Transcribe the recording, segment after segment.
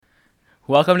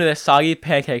Welcome to the Soggy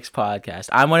Pancakes podcast.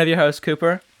 I'm one of your hosts,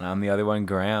 Cooper. And I'm the other one,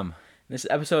 Graham. This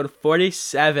is episode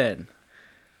 47.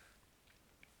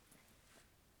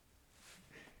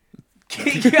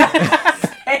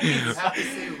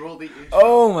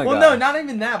 Oh my god. Well, no, not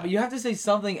even that, but you have to say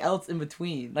something else in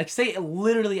between. Like, say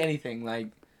literally anything. Like,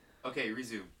 Okay,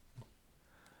 resume.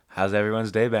 How's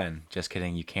everyone's day been? Just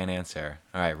kidding, you can't answer.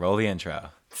 Alright, roll the intro.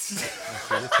 So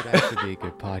this would actually be a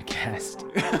good podcast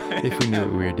if we knew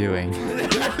what we were doing.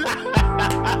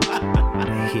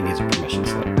 He needs a permission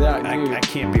slip. Yeah, I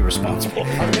can't be responsible.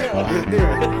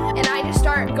 And I just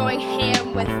start going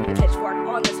ham with the pitchfork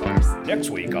on this horse. Next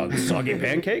week on Soggy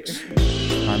Pancakes.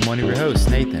 I'm one of your hosts,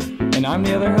 Nathan. and I'm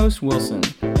the other host, Wilson.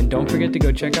 And don't forget to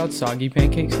go check out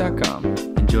soggypancakes.com.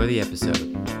 Enjoy the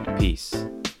episode. Peace.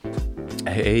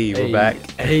 Hey, we're back.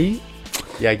 Hey.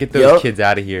 Yeah, get those Yup. kids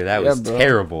out of here. That Yeah, was bro.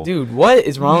 terrible. Dude, what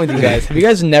is wrong with you guys? Have you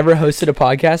guys never hosted a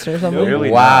podcast or something?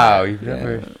 Really Wow, not. you've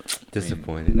never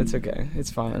disappointed. That's okay. It's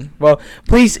fine. Well,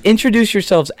 please introduce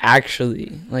yourselves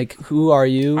actually. Like, who are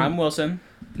you? I'm Wilson.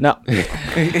 No.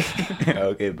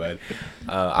 Okay, bud.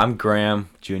 I'm Graham,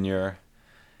 Jr.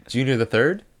 Junior the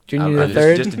third? Junior I'm the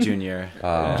third? Just a junior. Oh.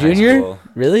 in high Junior? school.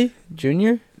 Really?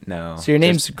 Junior? No. So your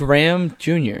name's Graham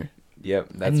Jr. Yep,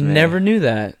 I that's me. never knew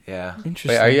that. Yeah. Interesting.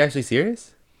 Wait, are you actually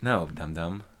serious? No,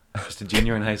 dum-dum. Just a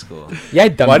junior in high school. Yeah,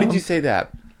 dumb. Why did you say that?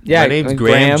 Yeah, My name's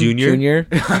Graham Jr. Junior.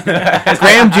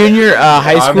 Graham Jr.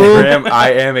 High I'm school. Graham,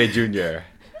 I am a junior.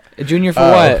 Junior for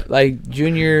Oh. what? Like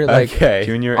junior, like Okay.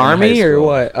 Junior in army high or school.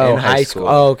 what? Oh, In high school.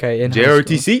 Oh, okay. In high school.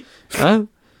 JROTC? Huh?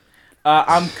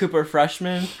 I'm Cooper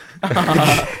Freshman.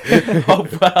 Oh,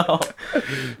 well.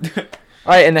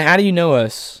 All right, and how do you know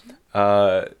us?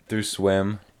 Through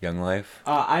swim, Young Life.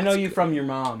 I know you from your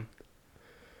mom.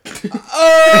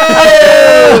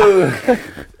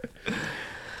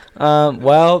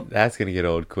 Well, That's going to get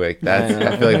old quick. That's.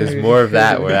 I feel like there's more of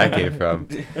that where that came from.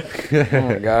 oh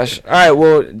my gosh. All right,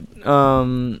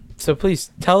 well, so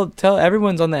please tell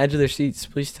everyone's on the edge of their seats.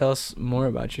 Please tell us more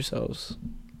about yourselves.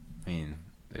 I mean,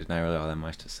 there's not really all that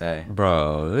much to say.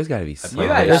 Bro, there's got to be played You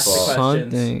gotta There's ask the baseball.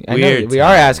 questions. something. I know, Weird we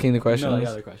are time. asking the No, questions. like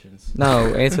other questions.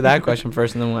 No, answer that question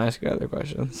first, and then we'll ask you other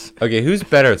questions. Okay, who's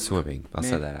better at swimming? I'll Me.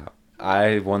 say that out.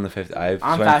 I won the 50. I I'm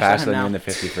swam faster faster than than you him in now. the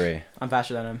 53. I'm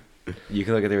faster than him. You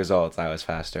can look at the results. I was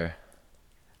faster.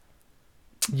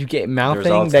 You get mouthing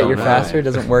results that don't you're lie. faster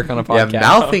doesn't work on a Yeah, podcast.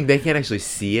 mouthing, they can't actually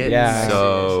see it, Yeah.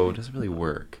 so it doesn't really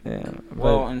work. Yeah.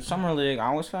 Well, but- in summer league,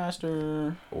 I was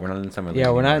faster. We're not in summer league.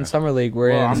 yeah, we're not in anymore. summer league. We're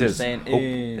Well, in. I'm This just is saying hope-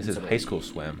 in This is summer high league. school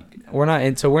swim. We're not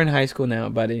in. So we're in high school now,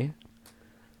 buddy.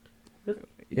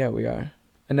 Yeah, we are.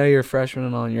 I know you're a freshman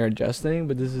and all, and you're adjusting,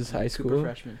 but this is high Cooper school.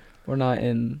 Freshman. We're not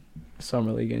in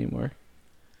summer league anymore.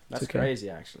 That's okay. crazy,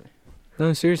 actually.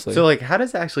 No, seriously. So, like, how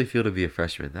does it actually feel to be a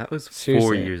freshman? That was 4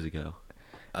 Seriously. years ago.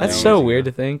 That's I so was- weird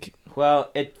to think. Well,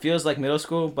 it feels like middle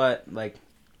school, but like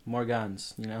more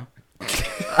guns, you know?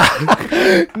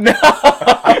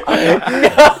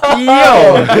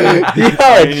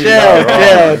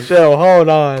 chill. Hold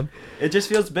on. It just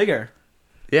feels bigger.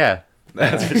 Yeah.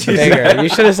 That's what you Bigger. You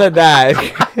should have said that.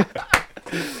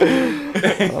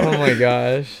 Oh my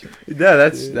gosh. No,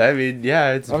 that's, I mean,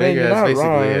 yeah, it's I mean, bigger. you're That's not basically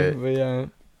wrong, it. but yeah.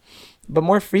 But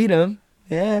more freedom.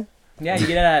 Yeah. Yeah, you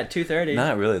get it at 2:30.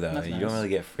 Not really though. That's You nice. don't really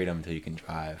get freedom until you can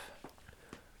drive.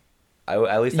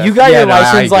 At least You that's- got Yeah, your no, I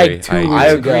license agree. like 2 I weeks agree. I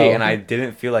ago. agree, and I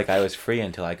didn't feel like I was free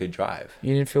until I could drive.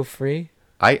 You didn't feel free?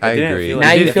 I I didn't agree. feel like-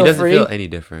 Now you It feel doesn't free? feel any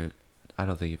different. I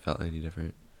don't think it felt any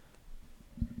different.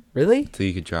 Really? Till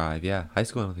you could drive, yeah. High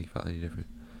school, I don't think it felt any different.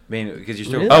 I mean, because you're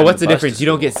still. Really? riding Oh, what's the bus to difference? You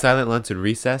don't school. get silent lunch and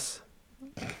recess?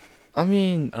 I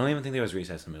mean, I don't even think there was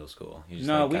recess in middle school. You just,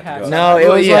 No, like, we got to had go some. No, outside. it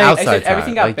was yeah, like- outside Except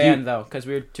everything time. got Like, banned though, because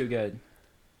we were too good.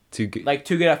 Too good. Like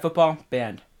too good at football,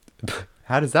 banned.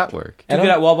 How does that work? I Too good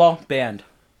don't- at wall ball, banned.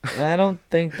 I don't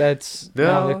think that's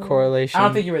No. the correlation. I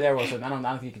don't think you were there, Wilson. I don't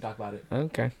think you can talk about it.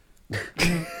 Okay.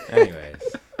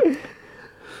 Anyways,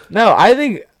 No, I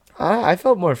think I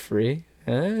felt more free.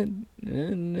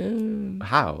 No.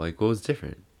 How? Like, what was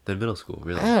different than middle school,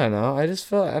 really? I don't know. I just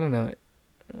felt, I don't know.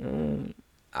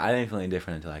 I didn't feel any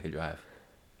different until I could drive.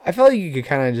 I felt like you could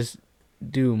kind of just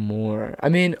do more. I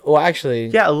mean, well, actually,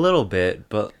 Yeah, a little bit,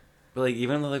 but But like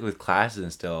even like with classes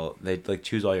and still, they like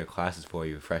choose all your classes for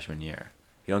you freshman year.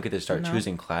 You don't get to start No.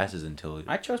 choosing classes until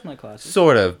I chose my classes.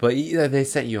 sort of. But they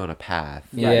sent you on a path.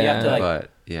 Yeah, you have to Yeah. like But,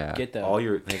 yeah. get the. all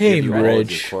your they give you all of your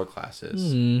Cambridge. core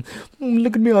classes.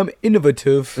 Look at me, I'm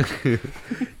innovative.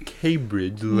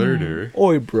 Cambridge learner.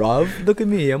 Oi, bruv. Look at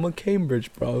me, I'm a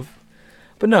Cambridge bruv.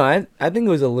 But no, I think it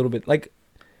was a little bit like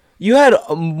you had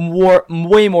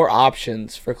way more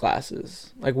options for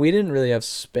classes. Like we didn't really have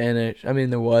Spanish. I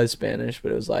mean, there was Spanish,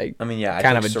 but it was like I mean, yeah, I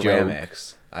kind took of a joke.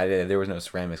 ceramics. There was no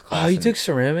ceramics class. Oh, you and- took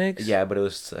ceramics? Yeah, but it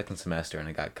was second semester and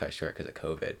it got cut short because of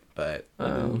COVID. But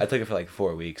Oh. I took it for like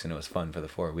 4 weeks and it was fun for the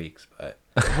 4 weeks. But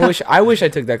I wish I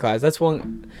took that class. That's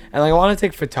one, and like I want to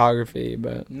take photography,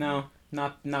 but No,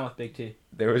 not with Big T.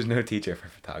 there was no teacher for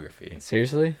photography.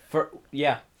 seriously,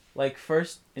 Yeah, like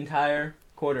first entire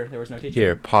quarter there was no teacher.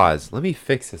 Here, pause. Let me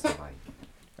fix this mic.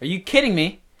 Are you kidding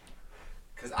me?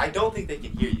 Because I don't think they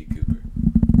can hear you, Cooper.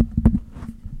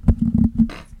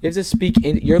 you have to speak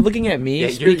in. You're looking at me. Yeah,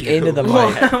 Speak you're- into the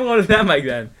Well, mic. I'm going to that mic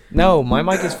then. No, my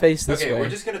mic is faced this Okay, way. we're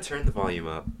just going to turn the volume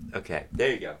up. Okay,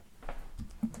 there you go.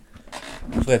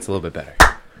 Hopefully that's a little bit better.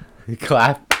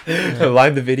 Clap.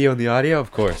 Align the video and the audio,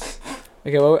 of course.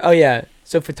 Okay. Well, oh yeah.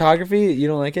 So photography, you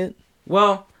don't like it?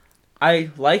 Well,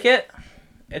 I like it.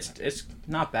 It's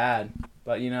not bad,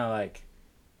 but you know, like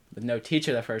with no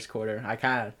teacher the first quarter,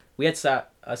 we had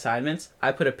assignments.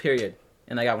 I put a period,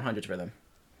 and I got 100s for them.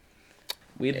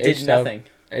 We did H-dub. nothing.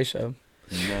 A show.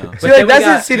 No. See, then like, we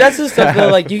got- that's the stuff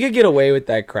that like you could get away with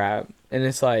that crap, and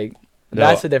it's like No.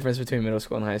 that's the difference between middle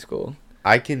school and high school.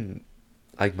 I can,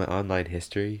 like my online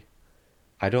history,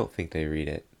 I don't think they read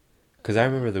it. Because I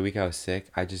remember the week I was sick,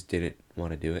 I just didn't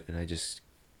want to do it, and I just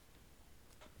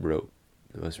wrote.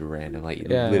 It was random. Like, it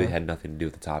Yeah. literally had nothing to do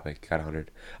with the topic. Got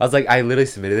 100. I was like, I literally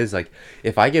submitted this. Like,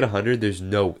 if I get 100, there's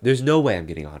no way I'm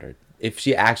getting 100. If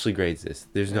she actually grades this,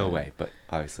 there's no way. But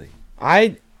obviously.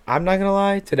 I'm not gonna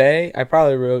lie. Today, I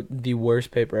probably wrote the worst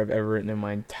paper I've ever written in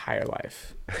my entire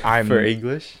life. I'm For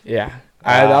English? yeah.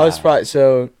 That was probably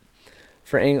so.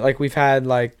 For like we've had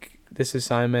like this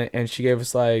assignment, and she gave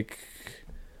us like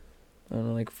I don't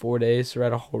know, like 4 days to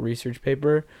write a whole research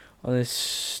paper on this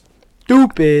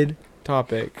stupid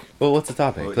topic. Well, what's the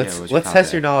topic? Well, yeah, let's what's your test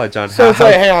topic? your knowledge on So how, it's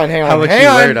like, hang on, how much you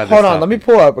learned on this hold on. Let me topic.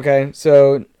 pull up. Okay,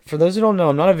 so for those who don't know,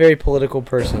 I'm not a very political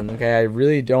person. Okay, I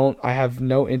really don't. I have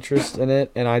no interest in it,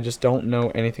 and I just don't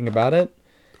know anything about it.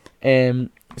 And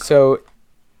so,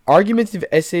 argumentative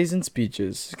essays and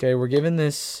speeches. Okay, we're given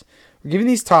these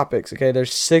topics. Okay,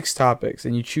 there's 6 topics,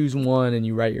 and you choose one and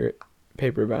you write your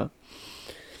paper about.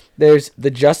 There's the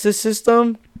justice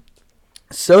system,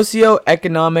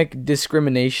 socioeconomic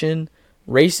discrimination,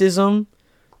 racism,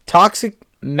 toxic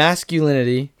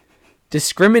masculinity,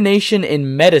 discrimination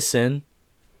in medicine,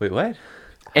 Wait, what?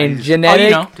 and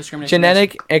discrimination.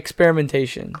 genetic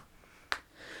experimentation.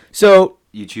 So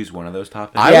You choose one of those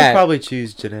topics. I Yeah. would probably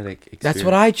choose genetic experience. that's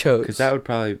what I chose. Because that would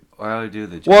probably... Or I would do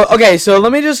the. Well, okay, so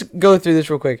let me just go through this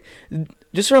real quick.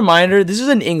 Just a reminder, this is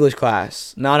an English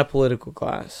class, not a political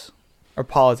class or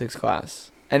politics class.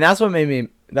 And that's what made me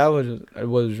that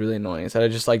was really annoying. Is that I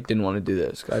just like didn't want to do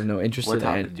this. 'Cause I have no interest What in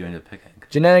topic it. did you end up picking?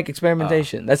 Genetic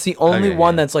experimentation. That's the only Okay,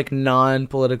 one yeah. that's like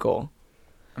non-political.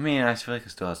 I mean, I feel like it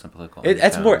still has some political.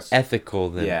 That's more undertones. ethical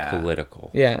than Yeah.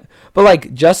 political. Yeah. But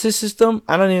like justice system,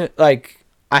 I don't even like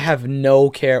I have no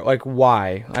care like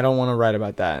why. I don't want to write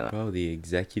about that. Bro, the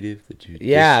executive, the judicial,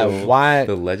 Yeah, why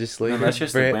the No, legislative that's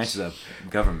just the branch. branches of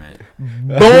government.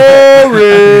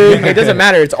 Boring. It doesn't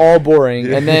matter. It's all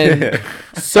boring. And then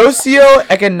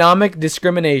socioeconomic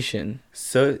discrimination.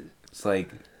 So, It's like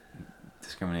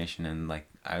discrimination and like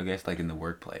I guess like in the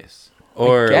workplace.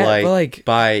 or get- like, but, like-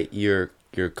 by your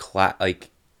class,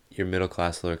 like your middle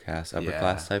class, lower class, upper Yeah.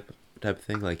 class type of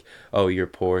thing. Like, oh, you're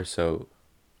poor, so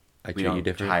I We treat don't you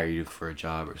different. hire you for a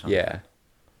job or something. Yeah,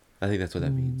 I think that's what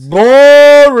that means.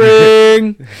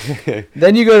 Boring.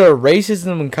 Then you go to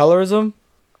racism and colorism.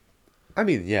 I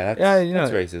mean, yeah, that's, Yeah, you know,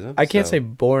 that's racism. I can't so- say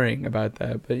boring about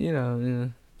that, but you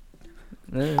know,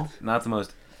 yeah. Not the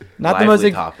most. Not the most.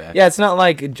 lively topic. Yeah, it's not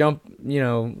like jump. You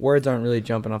know, words aren't really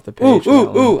jumping off the Ooh, page. for that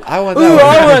one. ooh, ooh! I want Ooh, that one.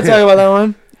 I want to talk about that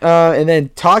one. And then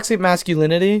toxic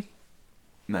masculinity.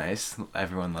 Nice.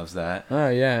 Everyone loves that. Oh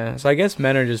yeah. So I guess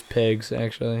men are just pigs,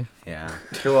 actually. Yeah.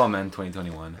 Kill all men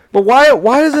 2021. But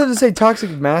why does it say toxic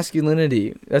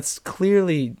masculinity? That's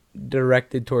clearly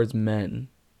directed towards men.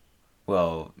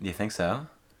 Well, you think so?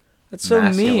 That's so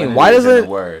Masculinity mean. Why is does in it? The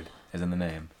word is in the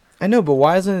name. I know, but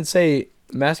why doesn't it say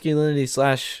masculinity /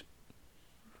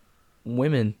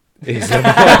 women?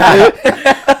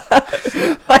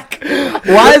 Like,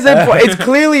 why is it? It's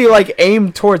clearly like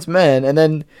aimed towards men, and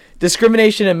then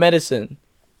discrimination in medicine.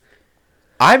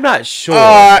 I'm not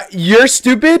sure. You're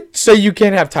stupid, so you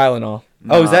can't have Tylenol.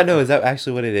 Oh, is that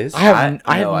actually what it is? I have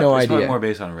no it's idea. more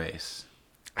based on race.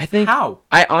 I think. How?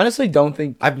 I honestly don't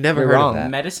think. I've never You're heard wrong. of that.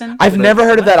 Medicine? I've never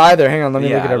heard of that either. Hang on, let me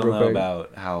yeah, look it I up don't real know quick.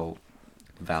 about how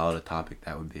valid a topic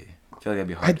that would be. I feel like that'd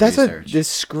be hard to That's a research.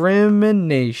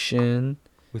 discrimination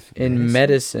With in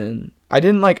medicine. I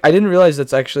didn't realize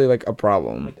that's actually like a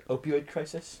problem. Like the opioid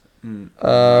crisis.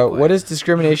 What is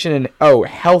discrimination in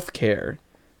healthcare?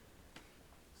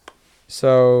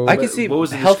 So I can see What was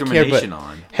the healthcare, discrimination but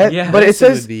on? Yeah. but it medicine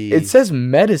would says be- it says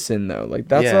medicine though. Like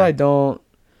that's Yeah. what I don't.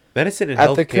 medicine and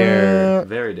At the healthcare.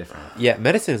 Very different. Yeah,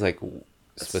 medicine is like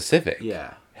specific.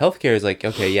 Yeah. Healthcare is like,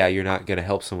 okay, yeah, you're not gonna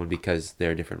help someone because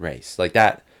they're a different race. Like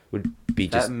that would be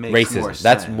That just makes more racism.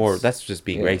 That's sense. more. That's just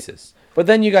being Yeah. racist. But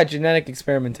then you got genetic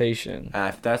experimentation.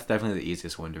 That's definitely the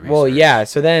easiest one to research. Well, yeah.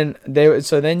 So then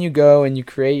you go and you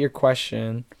create your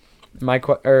question. Like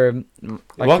Walk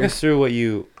us through what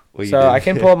you So did. I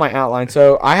can pull up my outline.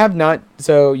 So I have not.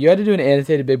 So you had to do an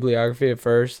annotated bibliography at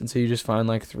first, and so you just find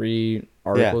like 3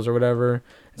 articles or whatever.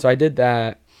 So I did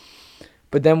that,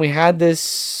 but then we had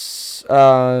this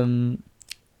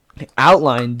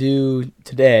outline due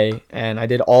today, and I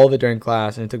did all of it during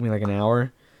class, and it took me like an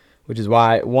hour, which is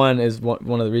why one of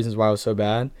the reasons why I was so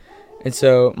bad. And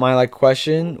so my like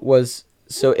question was,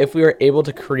 so if we were able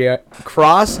to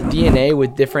cross DNA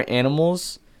with different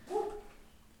animals,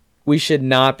 we should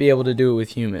not be able to do it with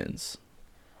humans.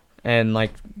 And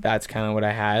like that's kind of what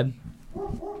I had.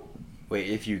 Wait,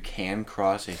 if you can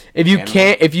cross a If you animal?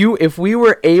 can't, if we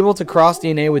were able to cross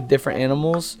DNA with different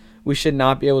animals, we should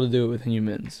not be able to do it with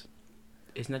humans.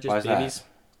 Isn't that Why just is that? babies?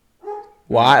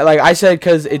 Why? Like I said,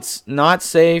 because it's not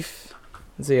safe.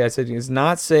 Let's see. I said it's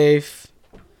not safe.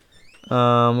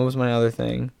 What was my other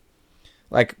thing?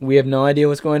 Like we have no idea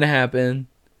what's going to happen,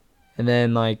 and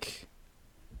then like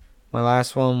my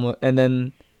last one, and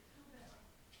then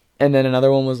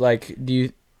another one was like,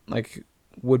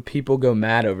 would people go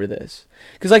mad over this?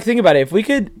 Because like think about it, if we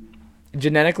could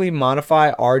genetically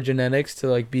modify our genetics to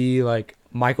like be like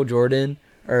Michael Jordan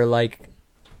or like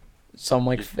some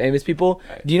like famous people,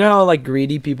 do you know how like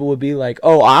greedy people would be like,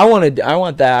 oh, I want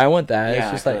that. Yeah,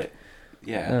 It's just I feel like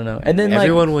yeah. I don't know. And then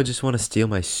Everyone would just want to steal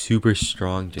my super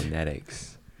strong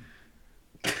genetics.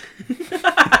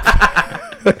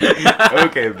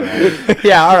 Okay, man. like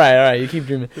yeah, all right, you keep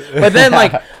dreaming. But then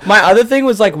like my other thing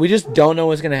was like we just don't know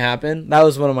what's gonna happen. That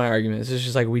was one of my arguments. It's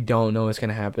just like we don't know what's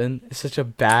gonna happen. It's such a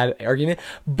bad argument.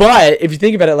 But if you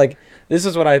think about it, like this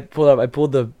is what I pulled up. I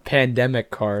pulled the pandemic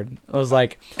card. I was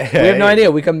like, we have no idea.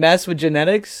 We can mess with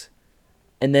genetics,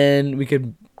 and then we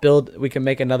could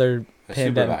make another A pandemic.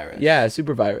 super virus. Yeah, a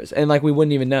super virus, and like we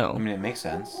wouldn't even know. I mean, it makes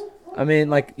sense. I mean,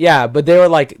 like, yeah, but they were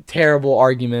like terrible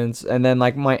arguments, and then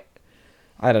like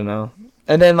I don't know,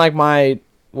 and then like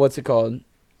what's it called?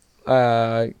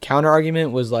 Counter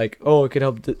argument was like, oh, it could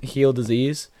help heal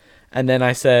disease, and then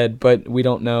I said, but we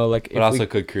don't know, like, But also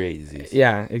could create disease.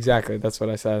 yeah, exactly, that's what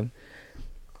I said.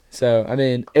 So I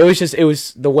mean, it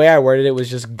was the way I worded it was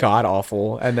just god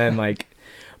awful, and then like,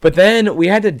 but then we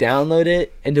had to download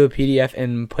it into a PDF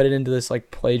and put it into this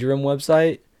like plagiarism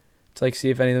website to like see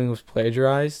if anything was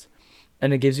plagiarized.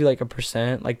 And it gives you like a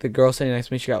percent. Like the girl sitting next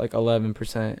to me, she got like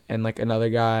 11%, and like another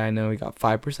guy I know, he got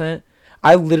 5%.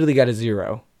 I literally got a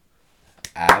 0.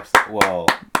 Well,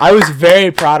 I was very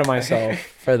proud of myself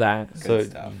for that. So Good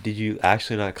stuff. did you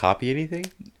actually not copy anything?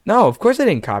 No, of course I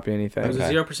didn't copy It anything. was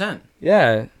Okay. 0%.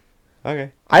 Yeah,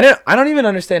 Okay. I don't even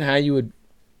understand how you would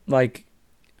like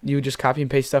you would just copy and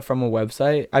paste stuff from a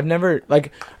website. I've never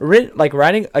writing.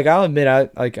 Like I'll admit,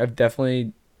 I've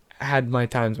definitely had my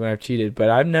times when I've cheated, but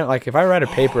I've never like if I write a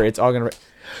paper, it's all gonna.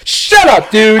 Shut up,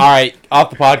 dude. All right, off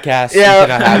the podcast. Yeah, You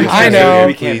cannot have I your know.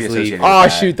 We can't be Please leave. associated with Oh that.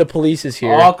 shoot, the police is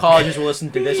here. All colleges will listen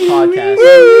to this podcast.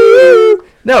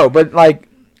 No, but like,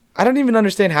 I don't even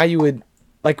understand how you would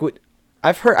like.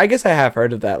 I've heard. I guess I have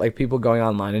heard of that. Like people going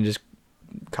online and just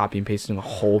copy and pasting a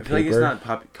whole I feel like it's paper.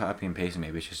 not copy and pasting.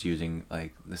 Maybe it's just using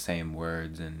like the same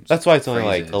words and. That's why it's only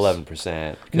phrases. like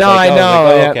 11%. No, I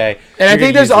know, yeah. Okay. And I You're think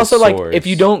gonna there's use also the like source. if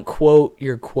you don't quote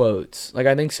your quotes, like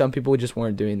I think some people just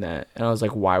weren't doing that, and I was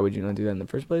like, why would you not do that in the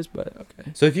first place? But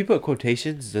okay, So if you put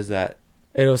quotations, does that?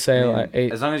 it'll say I mean, like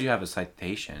as long as you have a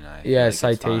citation. I feel yeah, like it's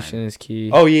citation fine. is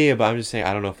key. Oh yeah, but I'm just saying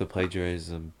I don't know if the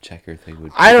plagiarism checker thing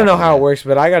would. I don't know how it works. works,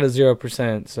 but I got a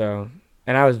 0%. So,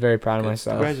 and I was very proud of Good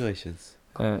myself. Congratulations.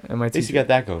 And my At least teacher. you got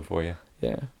that going for you.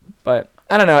 Yeah, but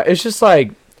I don't know. It's just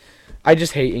like I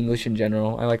just hate English in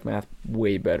general. I like math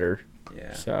way better.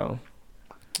 Yeah. So,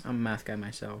 I'm a math guy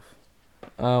myself.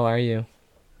 oh, are you?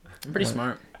 I'm pretty What?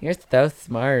 smart. You're so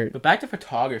smart. But back to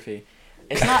photography.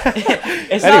 It's not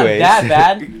it's Anyways. not that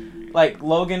bad. Like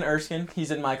Logan Erskine,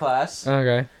 he's in my class.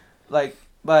 Okay. Like,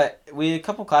 but a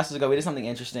couple classes ago we did something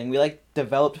interesting. We like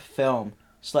developed film.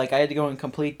 So like I had to go in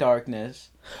complete darkness.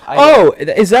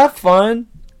 Is that fun?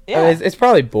 yeah. I mean, it's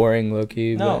probably boring, low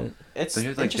key. No, it's So you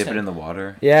have to like dip it interesting. in the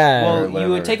water. Yeah. Well, or you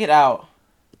whatever. would take it out,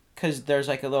 because there's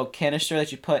like a little canister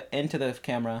that you put into the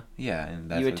camera. Yeah,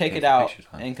 and that's You would what take takes it the out pictures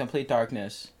on. in complete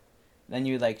darkness. Then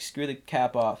you would like screw the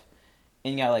cap off,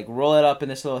 and you gotta like roll it up in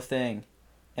this little thing,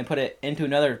 and put it into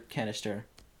another canister,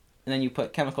 and then you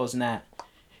put chemicals in that,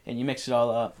 and you mix it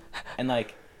all up, and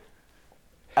like,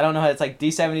 I don't know how it's like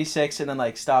D76 and then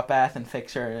like stop bath and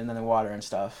fixer and then the water and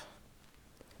stuff.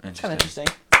 It's kind of interesting.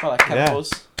 It's all like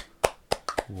chemicals.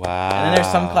 Wow. And then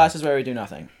there's some classes where we do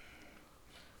nothing.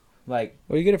 Like,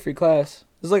 Well, you get a free class.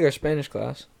 This is like our Spanish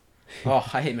class. oh,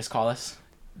 I hate Miss Collis.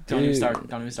 Don't even Dude. start.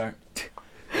 Don't even start.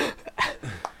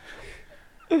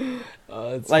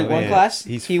 It's Like Oh, one yeah. class,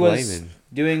 He's he was flaming.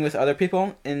 doing with other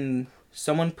people, and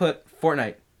someone put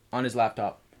Fortnite on his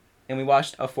laptop, and we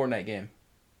watched a Fortnite game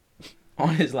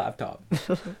on his laptop.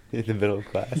 in the middle of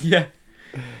class. Yeah.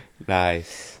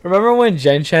 Nice. Remember when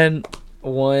Jen Chen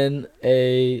won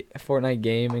a Fortnite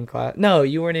game in class? No,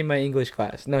 you weren't in my English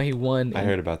class. No, he won. I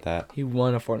heard about that. He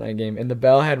won a Fortnite game, and the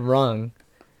bell had rung,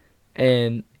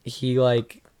 and he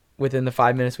like within the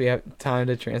 5 minutes we have time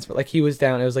to transfer. Like he was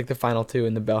down. It was like the final two,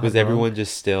 and the bell. Was had rung. everyone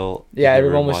just still? Yeah, in the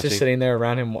everyone room was watching? just sitting there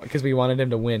around him because we wanted him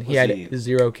to win. He Was had he-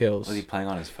 0 kills. Was he playing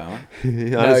on his phone?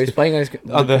 No, he was playing on his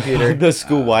on the computer. the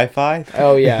school Wi-Fi.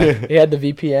 Oh yeah, he had the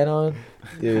VPN on.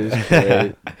 Dude, it was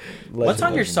great. What's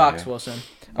on your Legendary. socks, Wilson?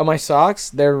 Oh, my socks?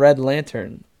 They're Red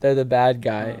Lantern. They're the bad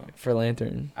guy Oh. for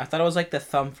Lantern. I thought it was like the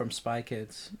thumb from Spy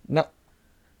Kids. No.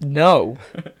 No.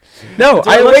 That's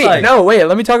what it looks like. Wait,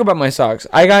 let me talk about my socks.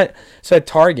 I got, so at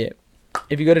Target,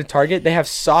 if you go to Target, they have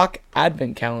sock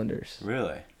advent calendars.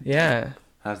 Really? Yeah.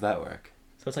 How's that work?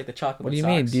 So it's like the chocolate. What do you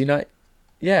mean? Do you not,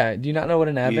 yeah, do you not know what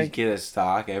an You advent? get a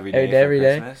stock every Every day. day, for every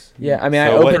day? Christmas? Yeah, I mean,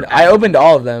 So I opened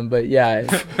all of them, but yeah.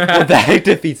 Well, that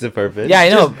defeats the purpose. Yeah, I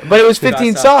know, but it was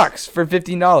 15 Got socks for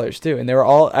 $15 too, and they were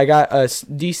all. I got a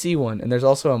DC one, and there's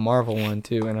also a Marvel one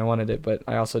too, and I wanted it, but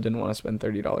I also didn't want to spend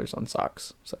 $30 on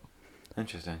socks. So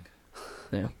Interesting.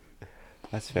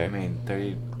 That's I fair. mean,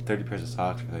 30 pairs of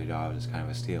socks for $30 is kind of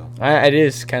a steal. it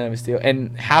is kind of a steal,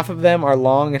 and half of them are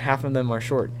long and half of them are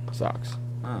short socks.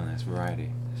 Oh, nice variety.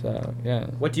 So yeah,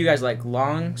 What do you guys like?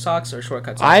 Long socks or short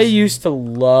cut socks? I used to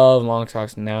love long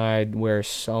socks. Now I wear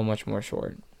so much more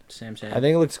short. Same. I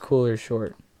think it looks cooler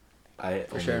short. I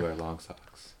only sure. wear long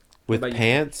socks. With about you?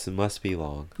 pants, it must be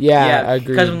long. Yeah, I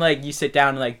agree. Because when like you sit down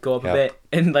and like go up Yep. a bit,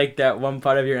 and like that one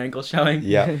part of your ankle showing.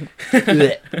 Yeah.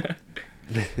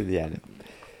 Yeah. No.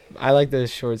 I like the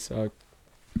short sock.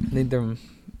 I think they're,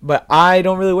 but I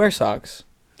don't really wear socks.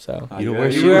 So You don't wear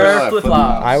You shoes? wear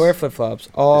flip-flops. I wear flip flops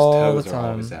His all the toes are time.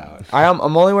 always out.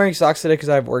 I'm only wearing socks today because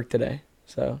I have work today.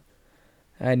 So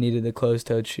I needed the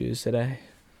closed-toed shoes today.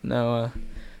 No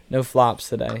flops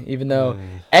today. Even though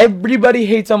everybody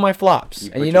hates on my flops,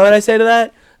 You and put you know your- what I say to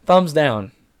that? Thumbs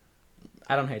down.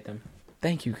 I don't hate them.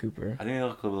 Thank you, Cooper. I think they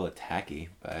look a little tacky,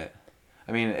 but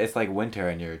I mean, it's like winter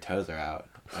and your toes are out.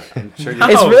 I'm sure No.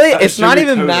 It's really, I'm it's sure not your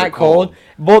even toes are that cold.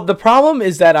 But the problem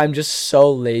is that I'm just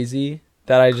so lazy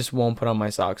that I just won't put on my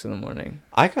socks in the morning.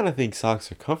 I kind of think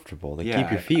socks are comfortable. They Yeah,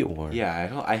 keep your feet warm.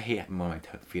 Yeah, I hate when my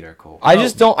feet are cold. I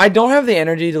just don't. I don't have the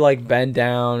energy to like bend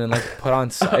down and like put on.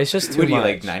 It's just too What are you, much.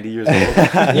 like 90 years old? You should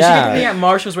get the thing Yeah. at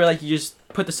Marshalls where like you just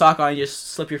put the sock on and you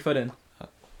just slip your foot in.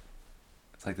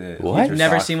 It's like the What? winter You've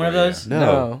never sock seen one of for you. those?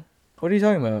 No. What are you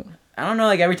talking about? I don't know.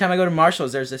 Like every time I go to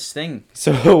Marshalls, there's this thing.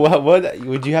 So what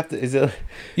would you have to? Is it?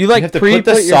 You You like have to pre put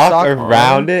the your sock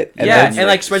around on? it. Yeah, then- and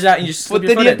like spreads it out and you just slip But your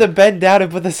then foot you have to in. bend down and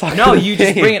put the sock. No, on the you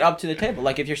just thing. bring it up to the table.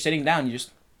 Like if you're sitting down, you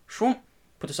just shroom,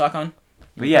 put the sock on.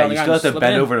 But yeah, put it on you the still ground, have to slip it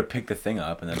bend in. over to pick the thing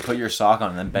up, and then put your sock on,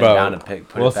 and then bend Bro, down and put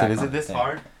it Wilson, back is on it the this thing.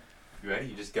 hard? You ready?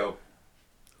 You just go.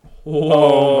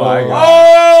 Oh my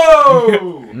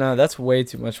god. No, that's way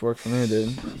too much work for me,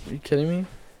 dude. Are you kidding me?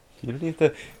 You don't have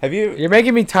to. Have you? You're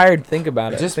making me tired. Think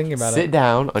about it. Just think about sit it.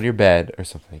 down on your bed or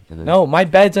something. And then No, my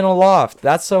bed's in a loft.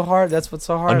 That's so hard. That's what's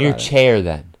so hard. on your about it. chair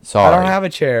then. Sorry. I don't have a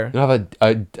chair. You don't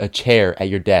have a chair at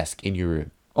your desk in your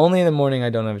room. Only in the morning.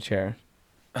 I don't have a chair.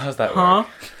 How's that Huh?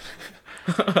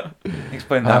 work?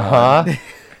 Explain that. Uh huh.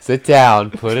 Sit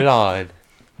down. Put it on.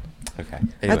 Okay.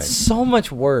 Anyway, That's so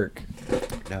much work.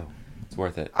 no, it's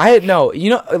worth it. No.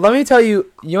 You know. Let me tell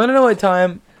you. You want to know what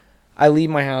time I leave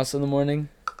my house in the morning?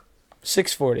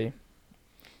 6:40.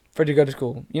 For to go to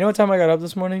school. You know what time I got up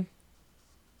this morning?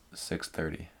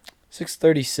 6:30.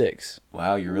 6:36.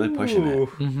 Wow, you're really pushing it.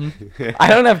 Mm-hmm. I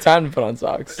don't have time to put on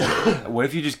socks. What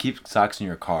if you just keep socks in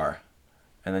your car,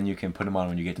 and then you can put them on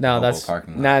when you get to No, the that's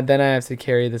parking lot? nah. Then I have to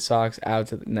carry the socks out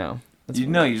to the no. That's You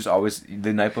know, you just always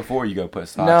the night before you go put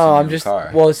socks no, in I'm your just car.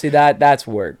 well. See that's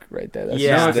work right there. That's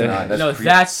Yeah. just No, it's the- not. That's no, pre-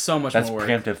 that's so much that's more work.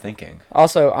 preemptive thinking.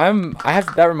 Also,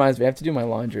 that reminds me. I have to do my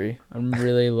laundry. I'm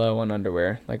really low on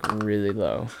underwear. Like really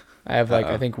low. I have like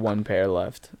Uh-oh. I think one pair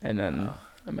left, and then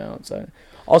I'm outside.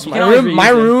 Also, You my can always room, my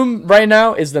reuse them. room right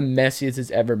now is the messiest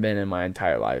it's ever been in my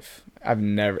entire life.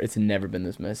 It's never been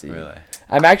this messy. Really?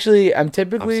 I'm I'm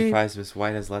typically. surprised Miss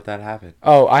White has let that happen.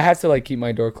 Oh, I have to like keep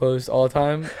my door closed all the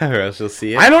time. Or else you'll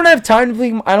see it. I don't have time to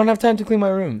clean. I don't have time to clean my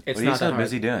room. It's What are you not so that hard.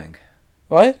 busy doing?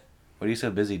 What? What are you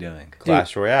so busy doing?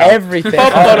 Clash Royale. Everything.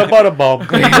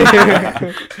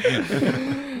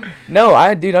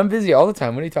 No, dude, I'm busy all the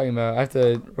time. What are you talking about? I have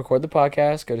to record the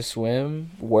podcast, go to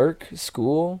swim, work,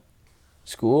 school.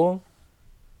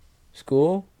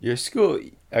 Your school.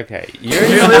 Okay. You're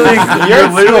literally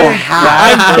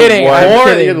I'm kidding. I'm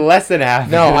kidding. You're less than half.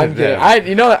 No, of I'm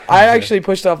kidding. them. I actually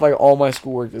pushed off like all my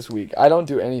schoolwork this week. I don't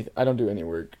do any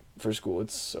work for school.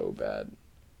 It's so bad.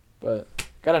 But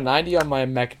got a 90 on my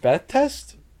Macbeth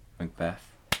test. Macbeth.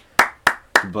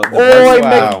 Wow.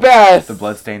 Macbeth. The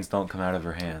bloodstains don't come out of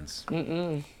her hands.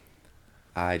 Mm-mm.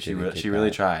 I She didn't get she really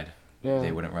that. tried. Yeah.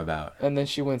 They wouldn't rub out. And then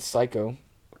she went psycho.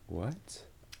 What?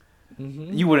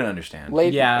 Mm-hmm. You wouldn't understand.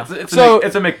 Yeah.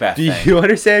 It's a Macbeth Do thing. you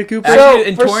understand, Cooper? So, Actually,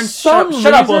 in for Torrance, some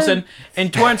shut up, reason- Wilson. In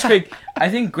Torrance Creek, I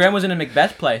think Graham was in a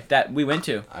Macbeth play that we went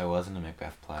to. I wasn't a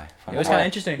Macbeth play. It was kind of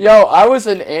interesting. Yo, I was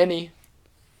in Annie.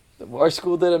 Our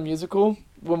school did a musical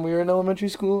when we were in elementary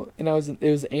school, and it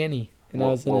was Annie, and I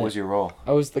was in What it. was your role?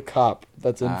 I was the cop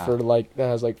that's in Ah. for that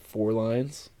has like 4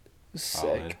 lines. It was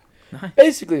Solid. sick. Nice.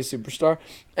 Basically a superstar.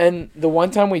 And the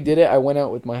one time we did it, I went out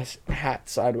with my hat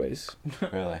sideways.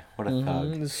 Really? What a Mhm,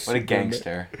 thug. it was What a super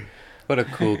gangster. What a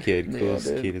cool kid. Yeah, Coolest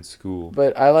dude. kid in school.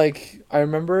 But I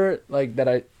remember like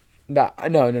that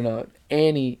no.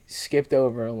 Annie skipped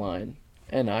over a line,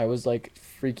 and I was like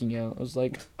freaking out. I was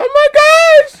like, oh my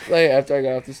gosh! Like after I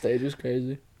got off the stage, it was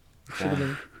crazy. Should've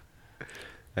been-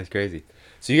 That's crazy.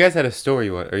 So you guys had a story,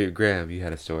 Graham, you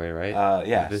had a story, right?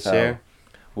 Yeah. To So share?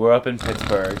 we're up in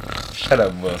Pittsburgh. Shut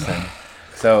up, Wilson.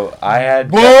 So I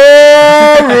had.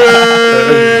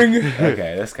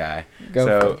 Okay, this guy. Go for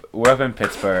So we're up in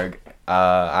Pittsburgh.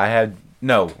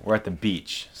 We're at the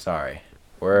beach. Sorry,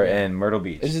 we're in Myrtle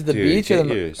Beach. Is it the Dude, beach get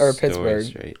or your or story Pittsburgh?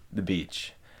 straight. The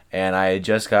beach, and I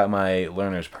just got my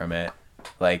learner's permit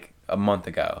like a month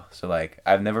ago. So like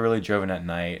I've never really driven at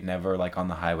night, never like on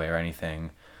the highway or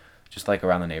anything, just like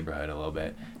around the neighborhood a little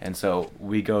bit. And so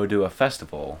we go to a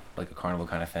festival, like a carnival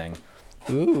kind of thing.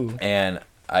 Ooh. And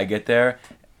I get there,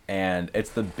 and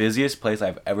it's the busiest place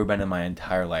I've ever been in my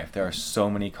entire life. There are so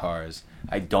many cars.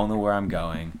 I don't know where I'm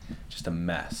going. Just a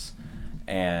mess.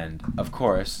 And of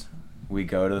course, we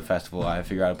go to the festival. I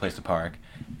figure out a place to park,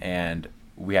 and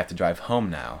we have to drive home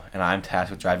now. And I'm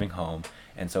tasked with driving home.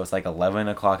 And so it's like 11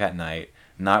 o'clock at night.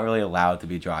 Not really allowed to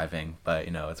be driving, but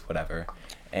it's whatever.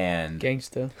 And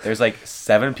Gangsta. there's like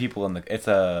 7 people it's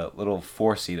a little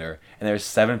 4-seater, and there's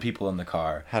 7 people in the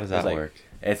car. How does There's, that like, work?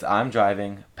 I'm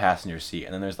driving passenger seat,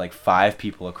 and then there's like 5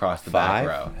 people across the back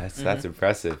row. That's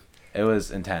impressive. It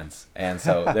was intense. And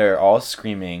so they're all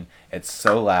screaming. It's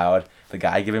so loud. The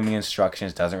guy giving me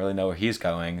instructions doesn't really know where he's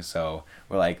going, so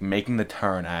we're like making the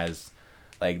turn as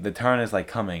like the turn is like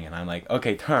coming, and I'm like,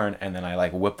 okay, turn, and then I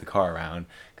like whip the car around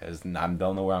because I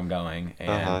don't know where I'm going.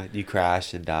 And You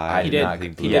crashed and died. I and did. everything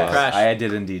He blew did up. crash. I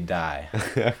did indeed die.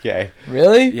 Okay.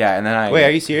 Really? Yeah, and then I Wait,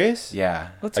 are you serious? Yeah.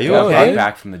 Let's Are you go, okay? Brought dude.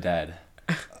 back from the dead.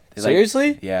 They, like-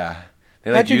 Seriously? Yeah.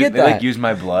 They How'd you get they like that? used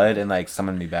my blood and like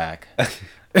summoned me back.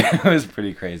 It was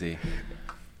pretty crazy.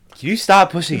 Can you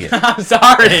stop pushing it? I'm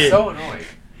sorry. So annoying.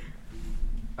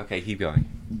 Okay, keep going.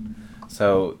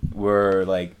 So we're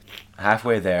like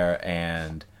halfway there,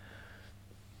 and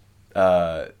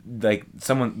like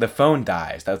the phone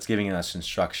dies. That's giving us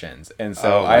instructions, and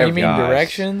so Oh, I You mean gosh.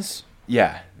 directions?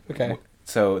 yeah. Okay.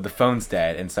 So the phone's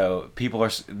dead, and so people are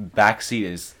back seat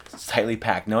is tightly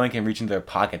packed. No one can reach into their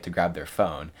pocket to grab their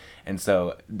phone, and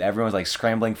so everyone's like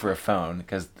scrambling for a phone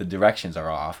because the directions are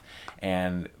off,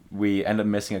 and we end up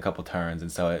missing a couple turns,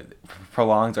 and so it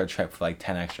prolongs our trip for like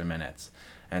 10 extra minutes,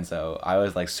 and so I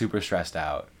was like super stressed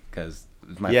out because it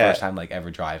was my Yeah. first time like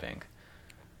ever driving.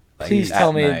 Like, Please at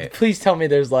tell me. night. Please tell me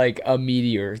there's like a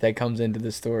meteor that comes into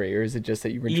the story, or is it just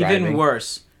that you were driving? Even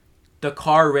worse, the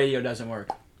car radio doesn't work.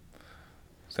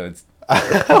 So it's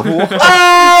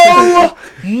Oh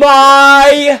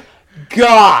my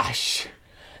gosh!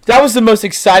 That was the most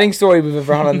exciting story we've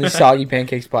ever had on the Soggy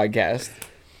Pancakes podcast.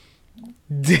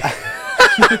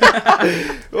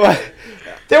 What?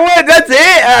 That's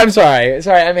it. I'm sorry.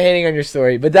 I'm hating on your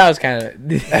story, but that was kind of.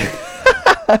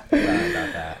 about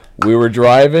that. We were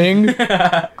driving,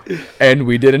 and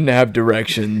we didn't have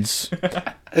directions.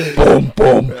 Boom,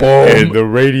 boom, boom. And the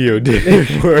radio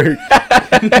didn't work.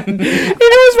 And it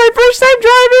was my first time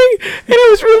driving, and I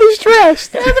was really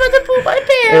stressed. I'm gonna poop my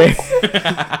pants.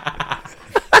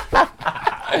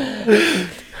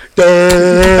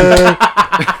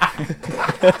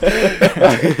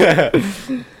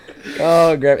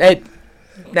 Oh, Graham. Hey,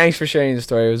 thanks for sharing the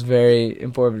story. It was very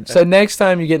important. So next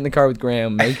time you get in the car with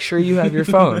Graham, make sure you have your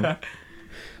phone.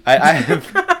 I have.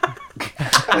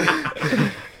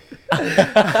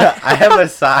 I have a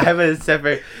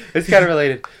separate. It's kind of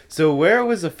related. So, where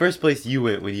was the first place you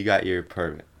went when you got your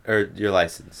permit or your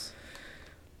license?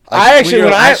 When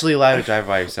when I actually allowed to drive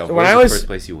by yourself. when Where's I the was- first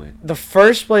place you went? the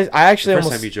first place I actually First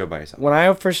almost time you drove by yourself. when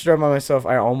I first drove by myself,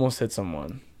 I almost hit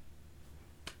someone.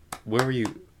 Where were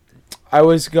you? I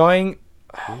was going.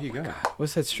 Where did you go?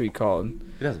 What's that street called?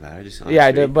 It doesn't matter. Just Yeah,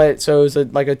 I did, but so it was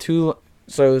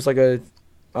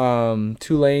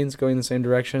two lanes going the same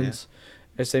directions,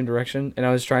 the same direction, and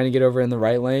I was trying to get over in the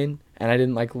right lane, and I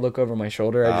didn't look over my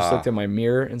shoulder. I just looked at my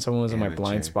mirror, and someone was in my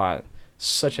blind Amateur. spot.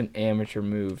 Such an amateur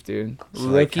move, dude. So,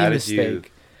 Rookie how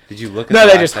mistake. Did you look at No, the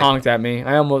they last just second? honked at me.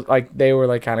 I almost they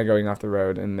were kind of going off the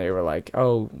road, and they were like,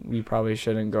 "Oh, we probably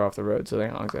shouldn't go off the road," so they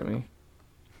honked at me.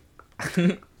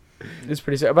 It's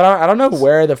pretty sad, but I don't know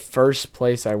where the first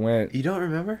place I went. You don't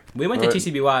remember? We went to Or-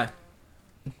 TCBY.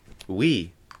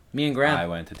 We. Me and Graham. I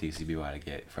went to TCBY to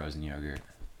get frozen yogurt.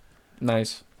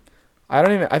 Nice. I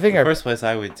don't even. I think The I. first place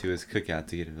I went to was Cookout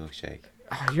to get a milkshake.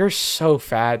 Oh, you're so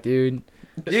fat, dude.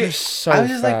 You're so I was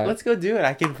just fat. like, let's go do it.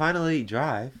 I can finally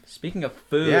drive. Speaking of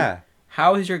food, Yeah.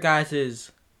 how is your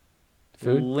guys'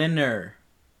 Food? Linner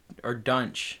or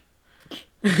Dunch?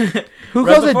 Who Right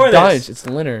calls it before this. Dunch? It's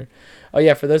Linner. Oh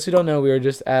yeah, for those who don't know, we were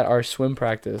just at our swim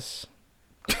practice.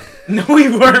 No, we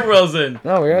weren't, Wilson.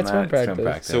 No, we were at Not swim swim practice.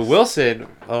 practice. So Wilson,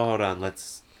 oh hold on,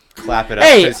 let's clap it up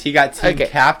Hey! because he got team Okay.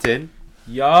 captain.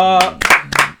 Yeah.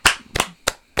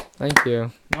 Thank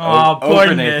you. Oh, Over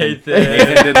poor Nathan.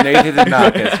 Nathan. Nathan did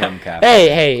not get swim cap.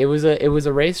 Hey, it was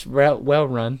a race well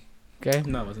run. Okay.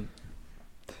 No, it wasn't.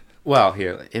 Well,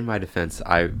 here in my defense,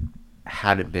 I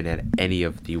hadn't been at any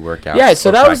of the workouts. Yeah, so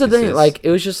or that was the thing. practices It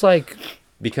was just like,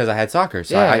 because I had soccer,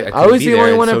 so Yeah, I I couldn't was be the there, only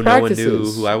and one at so no one knew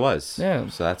practices. who I was. Yeah.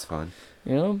 So that's fun.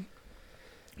 you know,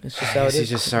 it's just I how it guess you is.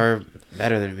 just are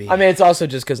better than me. I mean, it's also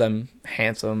just because I'm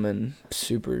handsome and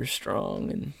super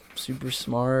strong and super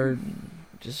smart.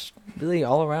 Just really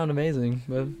all around amazing.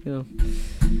 But,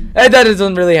 that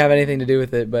doesn't really have anything to do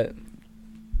with it, but.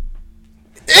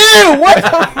 Ew! What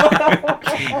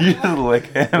the You just lick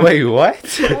him. Wait, what?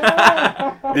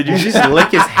 Did you just lick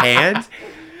his hand?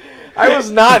 I was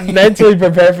not mentally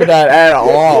prepared for that at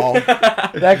all.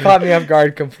 That caught me off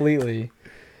guard completely.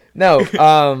 No,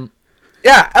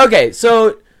 yeah, okay,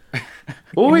 so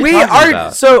What were we we talking are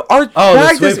about? so our Oh,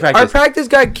 the swim practice our practice. practice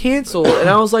got canceled, and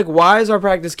I was like, why is our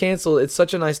practice canceled? It's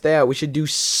such a nice day out. We should do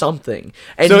something.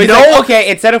 And So you he's know, like, okay,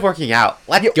 instead of working out,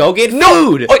 let's go get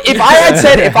food. oh, if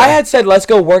I had said let's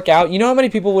go work out, you know how many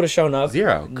people would have shown up?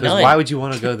 Zero. Because None. why would you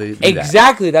want to go do that?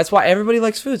 Exactly. That's why everybody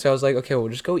likes food. So I was like, okay, we'll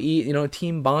just go eat,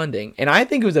 team bonding. And I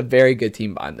think it was a very good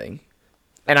team bonding.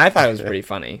 And I thought it was pretty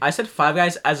funny. I said Five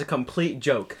Guys as a complete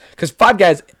joke. Because Five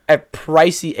Guys at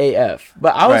pricey AF.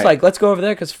 But I was Right. like, let's go over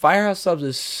there because Firehouse Subs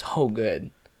is so good.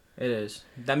 It is.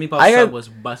 That meatball I sub got- was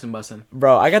bussin'.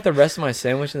 Bro, I got the rest of my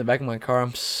sandwich in the back of my car.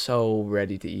 I'm so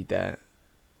ready to eat that.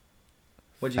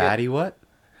 What'd you get? Fatty what?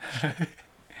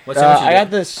 What sandwich you I get?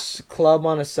 got this club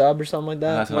on a sub or something like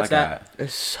that. That's what What's I that? got.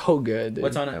 It's so good, dude.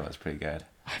 What's on That it? was pretty good.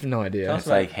 I have no idea. Tell It's us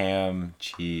about like ham,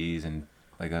 cheese, and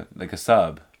like a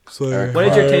sub. What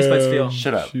did your taste buds feel?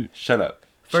 Shut up. Shut up.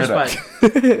 First Shut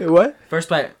up. bite. What? First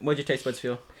bite. What'd your taste buds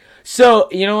feel? So,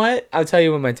 you know what? I'll tell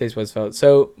you what my taste buds felt.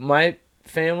 So, my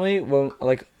family, well,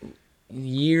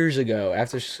 years ago,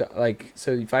 after,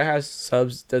 so Firehouse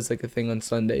Subs does, a thing on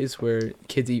Sundays where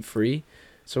kids eat free.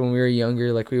 So, when we were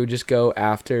younger, we would just go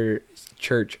after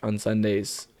church on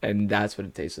Sundays, and that's what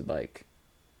it tasted like.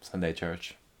 Sunday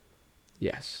church.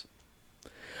 Yes.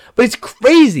 But it's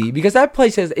crazy, because that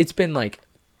place it's been,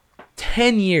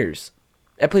 10 years.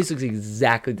 That place looks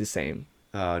exactly the same.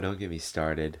 Oh, don't get me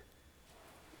started.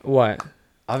 What?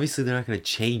 Obviously, they're not going to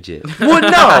change it. Well,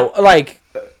 no,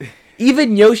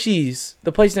 even Yoshi's,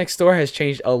 the place next door, has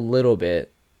changed a little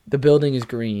bit. The building is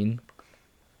green.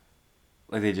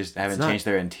 Like they just haven't not- changed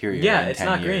their interior. Yeah, in it's 10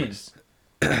 not green. years.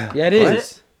 Yeah, it What?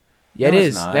 is. Yeah, it No, it's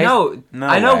is. not. Next- No, No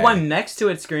I know way. one next to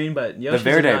it's green, but The Yoshi's is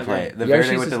Verde not play. green. The Yoshi's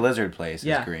Verde with is- the lizard place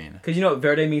Yeah, is green. because you know what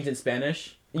Verde means in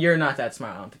Spanish? You're not that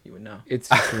smart. I don't think you would know. It's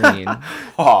green.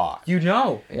 Oh, You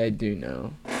know. I do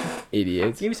know.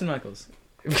 Idiot. Give me some knuckles.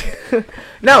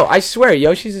 No, I swear,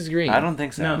 Yoshi's is green. I don't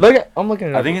think so. No. I'm looking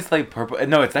at it. I think it's like purple.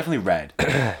 No, it's definitely red.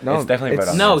 no, it's definitely red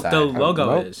on No, the the inside. logo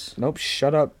nope, is. Nope,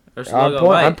 shut up. There's the logo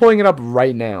I'm white. pulling it up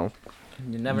right now.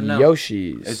 You never know.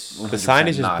 Yoshi's. It's The sign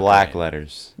is just not black green.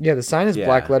 letters. Yeah, the sign is Yeah.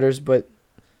 black letters, but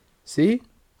see?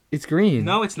 It's green.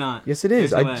 No, it's not. Yes, it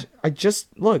is. There's no way. I just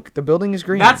look. The building is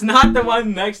green. That's not the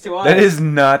one next to us. That is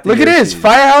not. The Look, it is. Yoshi's.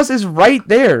 Firehouse is right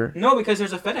there. No, because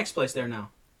there's a FedEx place there now.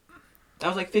 That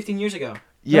was like 15 years ago.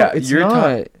 Yeah, No, it's you're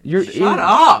not. You're Shut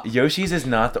up. Yoshi's is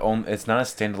not the only. It's not a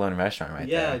standalone restaurant right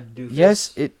Yeah, there. dude. Yes,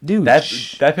 dude. That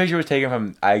shh. that picture was taken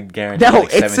from, I guarantee, No,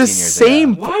 like it's 17 the years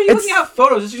same- ago. Why are you It's- looking at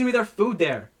photos? This is gonna be their food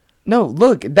there. No,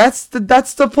 look. That's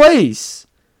the place.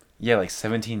 Yeah, like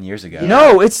 17 years ago.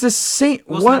 No, it's the same.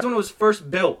 Well, so that's when it was first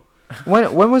built.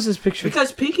 When was this picture?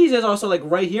 Because Pinky's is also like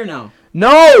right here now.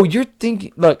 No, you're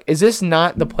thinking. Look, is this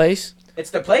not the place? It's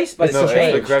the place, but No, it's it's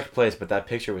the changed. correct place, but that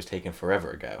picture was taken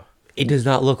forever ago. It does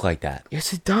not look like that.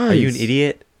 Yes, it does. Are you an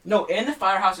idiot? No, and the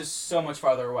firehouse is so much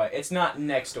farther away. It's not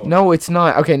next door. No, it's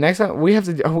not. Okay, next time we have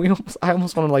to. I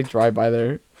almost want to like drive by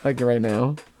there, like right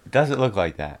now. It doesn't look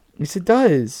like that. Yes, it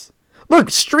does. Look,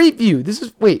 Street View. This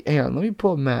is. Wait, hang on. Let me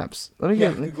pull up maps. Let me Yeah,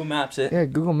 get. Google Maps it. Yeah,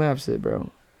 Google Maps it,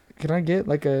 bro. Can I get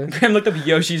like a Graham looked up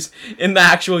Yoshi's, and the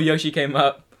actual Yoshi came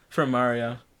up from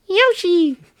Mario.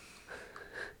 Yoshi?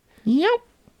 Yep.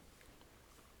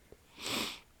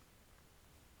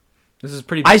 This is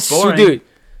pretty I boring. dude,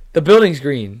 the building's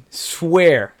green.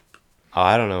 Swear. Oh,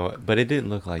 I don't know, but it didn't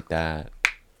look like that.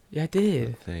 Yeah, I I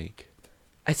did. think.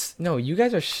 No, you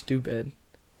guys are stupid.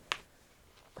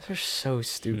 They're so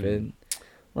stupid.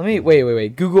 Let me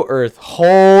wait. Google Earth.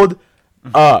 Hold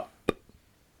up.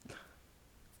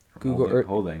 Google Earth.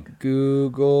 Holding.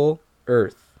 Google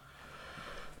Earth.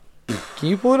 Can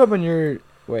you pull it up on your?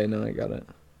 Wait, no, I got it.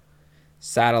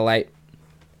 Satellite.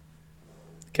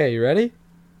 Okay, you ready?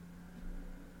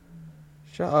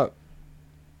 Shut up.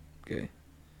 Okay.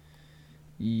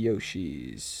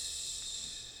 Yoshi's.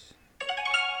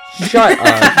 Shut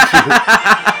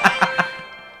up.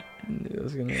 Knew it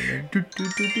was gonna happen.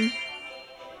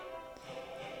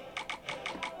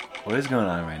 What is going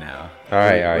on right now? All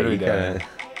right, What are we you doing? kinda-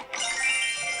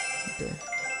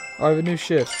 Oh, I have a new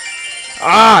shift.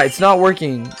 Ah, it's not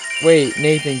working. Wait,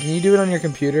 Nathan, can you do it on your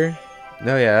computer?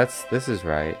 No, yeah, this is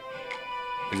right.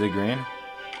 Is it green?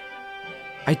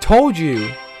 I told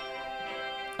you.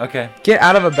 Okay. Get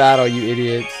out of a battle, you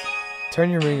idiots. Turn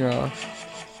your ringer off.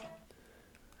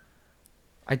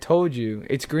 I told you.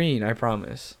 It's green, I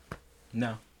promise.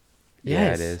 No. Yeah,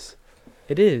 Yes. it is.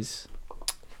 It is.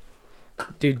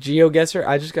 Dude, GeoGuessr,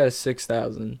 I just got a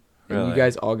 6,000. And you Really?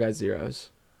 guys all got zeros.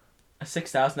 A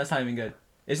 6,000? That's not even good.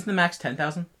 Isn't the max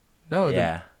 10,000? No,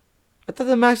 Yeah. I thought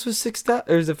the max was 6,000.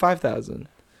 Or is it 5,000?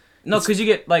 No, because you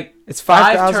get like It's 5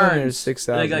 5,000 or turns.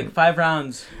 6,000. Like 5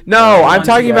 rounds. No, One I'm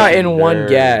talking about in one nerds.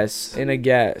 guess. In a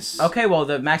guess. Okay, well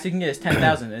the max you can get is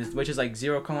 10,000, which is like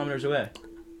 0 kilometers away.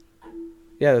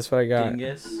 Yeah, that's what I got.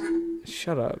 Dingus.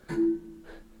 Shut up.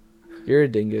 You're a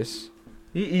dingus.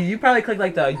 You probably click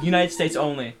like the United States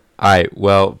only. All right,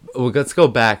 well, let's go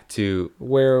back to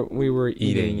Where we were eating.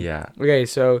 eating. Yeah. Okay,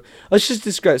 so let's just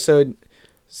describe. So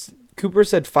Cooper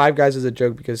said Five Guys is a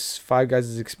joke because Five Guys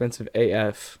is expensive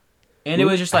AF. And it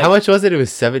was just like How much was it? It was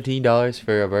 $17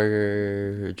 for a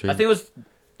burger. I think it was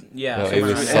yeah. No, it somewhere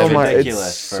was around It's there. Oh my, ridiculous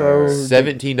it's for- so.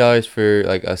 $17 for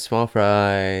like a small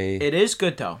fry, It is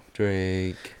good though.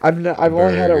 drink. I've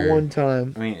only had it burger. one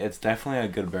time. I mean, it's definitely a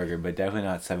good burger, but definitely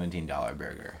not $17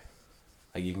 burger.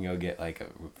 Like, you can go get, like, a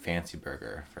fancy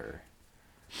burger for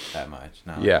that much.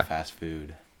 Not Yeah. like fast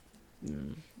food.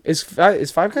 Is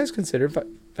Five Guys considered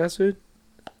fast food?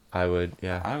 I would,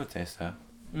 yeah. I would say so.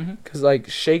 Because like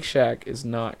Shake Shack is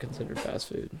not considered fast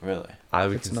food. Really. I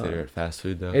would It's consider not. it fast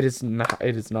food though. It is not.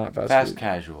 It is not fast, Fast food.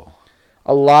 casual.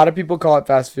 A lot of people call it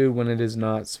fast food when it is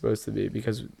not supposed to be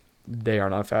because they are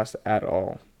not fast at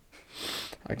all.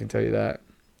 I can tell you that.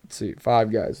 Let's see,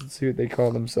 Five Guys. Let's see what they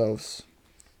call themselves.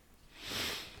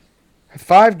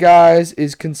 Five Guys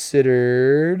is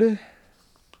considered.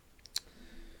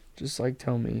 Just like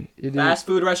tell me. It Fast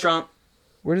food restaurant.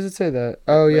 Where does it say that?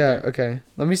 Oh Right yeah. there. Okay.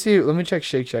 Let me see. Let me check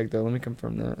Shake Shack though. Let me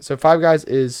confirm that. So Five Guys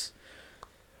is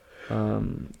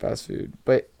fast food.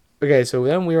 But okay. So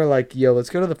then we were like, yo, let's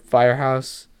go to the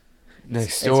Firehouse. Next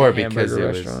It's door a because hamburger it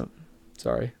was restaurant.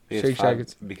 Sorry. Because Shake Shack.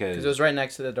 It's because It was right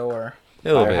next to the door. a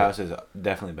little bit. Firehouse is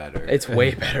definitely better. it's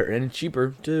way better and it's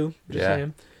cheaper too. Just Yeah.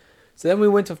 saying. So then we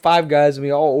went to Five Guys and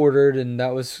we all ordered and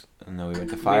that was. No, we went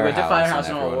to went Firehouse. to Firehouse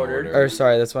and all everyone ordered. Or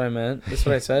sorry, that's what I meant. That's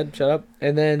what I said. Shut up.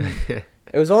 And then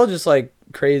it was all just like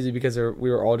crazy because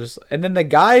we were all just. And then the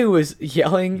guy who was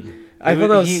yelling, I thought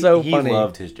that was so funny. He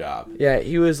loved his job. Yeah,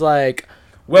 he was like,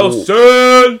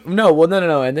 Wilson. no.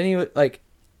 And then he would like,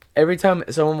 every time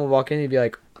someone would walk in, he'd be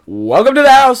like, "Welcome to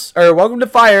the house," or "Welcome to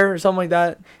fire," or something like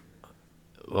that.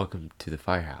 Welcome to the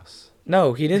firehouse.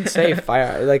 No, he didn't say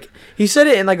fire. Like he said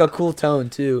it in like a cool tone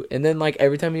too. And then like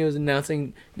every time he was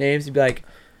announcing names, he'd be like,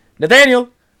 "Nathaniel,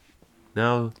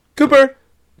 No, Cooper.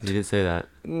 he didn't say that.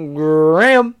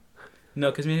 Graham. No,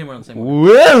 because me and him were on the same one.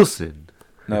 Wilson.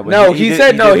 No, but No, he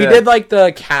said no. He that. did like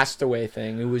the Castaway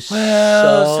thing. It was so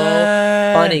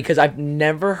Wilson. funny because I've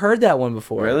never heard that one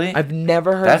before. Really? I've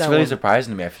never heard That's that really one.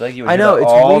 surprising to me. I feel like you would I hear know, that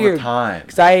it's all weird. the time.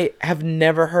 Because I have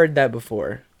never heard that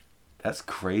before. That's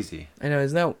crazy. I know,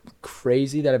 isn't that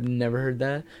crazy that I've never heard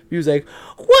that? He was like,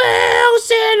 Wilson!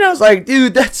 I was like,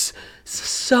 dude, that's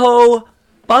so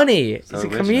funny. So He's a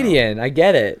original. comedian. I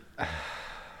get it.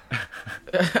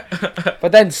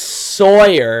 But then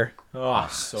Sawyer. Oh,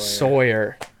 sorry.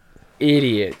 Sawyer.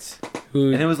 Idiot.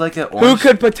 And it was like that Who orange.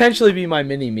 could potentially be my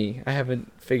mini-me? I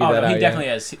haven't figured Oh, that no, out he yet. definitely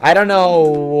is. I don't know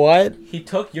what. He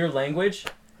took your language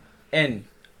and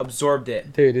absorbed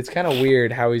it. Dude, it's kind of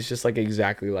weird how he's just like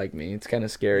exactly like me. It's kind of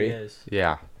He scary. is.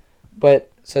 Yeah.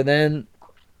 But so then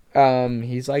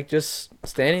he's like just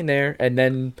standing there and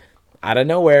then out of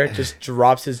nowhere just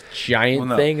drops his giant Well,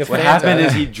 no. thing of What Fanta. happened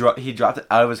is he dropped it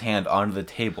out of his hand onto the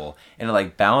table, and it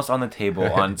like bounced on the table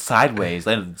on sideways,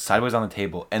 landed sideways on the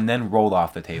table, and then rolled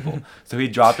off the table. So he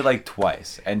dropped it like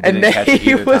twice and didn't and then catch it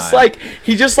he either was time. like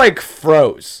he just like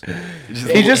froze.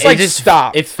 He just like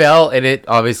stopped. It fell, and it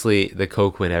obviously the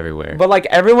Coke went everywhere. But like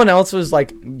everyone else was like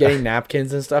getting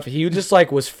napkins and stuff. He just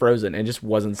like was frozen and just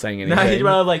wasn't saying anything. Nah, he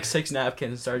grabbed like 6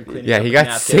 napkins and started cleaning yeah, up he the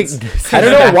got sick. napkins. I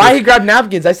don't know why he grabbed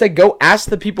napkins. I said go ask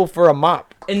the people for a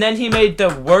mop. And then he made the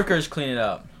workers clean it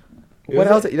up. What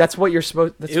else? That's what you're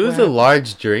supposed. That's It was what a happened.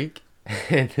 large drink,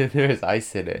 and then there was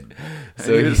ice in it.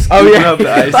 So he he was Oh scooping yeah, up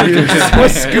the ice. he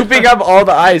was scooping up all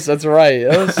the ice. That's right.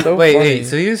 That was so wait, funny. wait.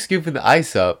 So he was scooping the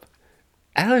ice up.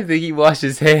 I don't think he washed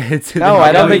his hands. No,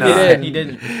 I don't think he No, did. He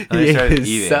didn't. And they started Yes.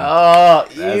 eating. Oh,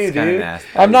 That's ew, kind of dude. nasty.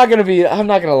 I'm not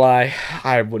gonna lie.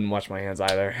 I wouldn't wash my hands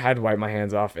either. I'd wipe my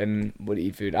hands off and would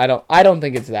eat food. I don't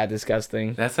think it's that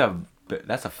disgusting. That's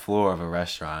a floor of a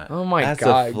restaurant. Oh my That's a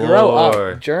god, grow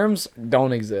floor. up. Germs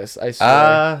don't exist. I swear.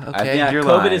 I Okay. think Yeah, you're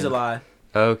COVID lying. is a lie.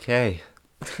 Okay.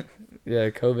 Yeah,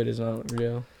 COVID is not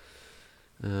real.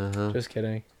 Uh-huh. Just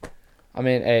kidding. I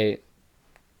mean, hey,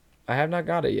 I have not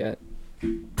got it yet.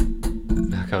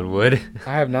 Knock on wood.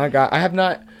 I'm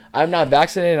not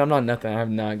vaccinated. I'm not nothing. I have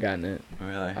not gotten it.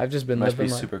 Really? I've just been Must be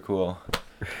living my. super cool.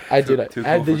 I did. too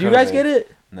cool Did for you guys COVID. get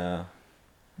it? No.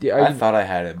 Are I you, thought I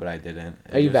had it, but I didn't.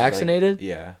 Are you vaccinated?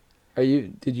 Yeah. are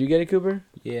you? Did you get it, Cooper?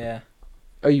 Yeah.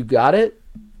 Oh, you got it?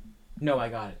 No, I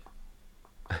got it.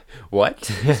 What?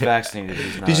 He's vaccinated.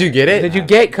 He's not. Did you get it? Did you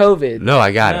get COVID? No,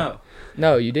 I got it. No.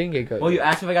 No, you didn't get COVID. Well, you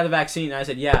asked me if I got the vaccine, and I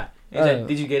said yeah. And he Oh. said,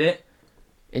 "Did you get it?"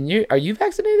 And are you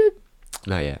vaccinated?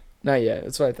 Not yet. Not yet.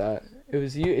 That's what I thought. It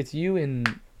was you. It's you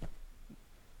and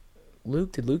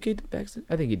Luke. Did Luke get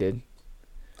vaccinated? I think he did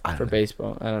I for don't know.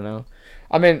 baseball. I don't know.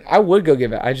 I mean, I would go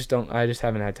get. I just don't. I just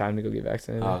haven't had time to go get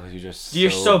vaccinated. Oh, because you're just.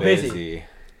 You're so busy.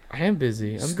 I am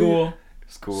busy. I'm School,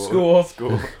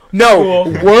 School. No,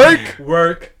 School. work,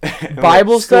 work,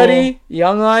 Bible School. study,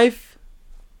 Young Life,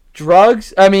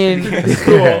 drugs. I mean,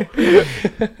 school.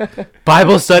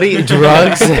 Bible study,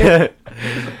 drugs.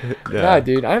 Nah,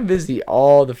 dude, I'm busy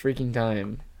all the freaking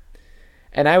time.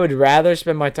 And I would rather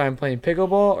spend my time playing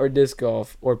pickleball or disc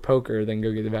golf or poker than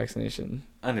go get the vaccination.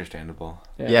 Understandable.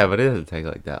 Yeah, but it doesn't take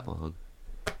like that long.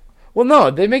 Well,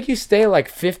 no, they make you stay like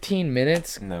 15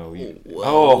 minutes. No. A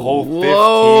whole 15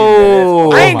 Whoa.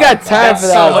 minutes. I ain't got time That's for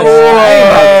so that. much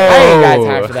I ain't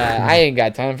got time for that. I ain't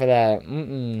got time for that.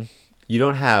 Mm-mm. You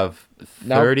don't have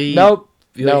Nope. 30. Nope.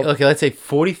 Nope. Okay, let's say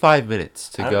 45 minutes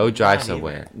to I go don't- drive not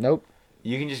somewhere. Nope.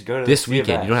 You can just go to This the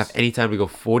weekend, you don't have CVS. any time to go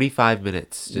 45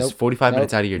 minutes. Just Nope. 45 Nope.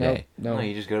 minutes out of your Nope. day. No. No,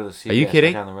 you just go to the CVS. Are you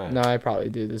kidding? Right down the road. No, I probably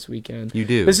do this weekend. You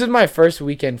do. This is my first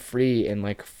weekend free in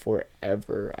like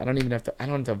forever. I don't have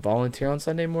to volunteer on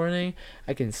Sunday morning.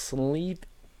 I can sleep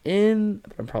in,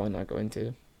 but I'm probably not going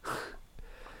to.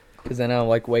 Cuz then I'll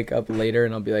like wake up later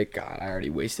and I'll be like, god, I already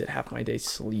wasted half my day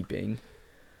sleeping.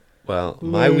 Well,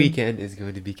 my weekend is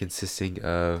going to be consisting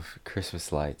of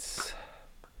Christmas lights.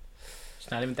 It's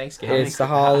not even Thanksgiving. It's the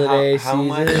holiday how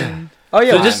much- season. Oh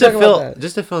yeah, So we just should to talk about fill that.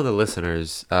 just to fill the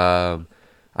listeners,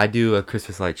 I do a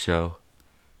Christmas light show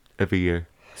every year.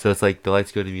 So it's like the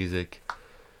lights go to music.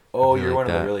 Oh, Something you're like one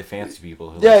of that. the really fancy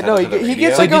people. Who Yeah, like, no, set up the he radio.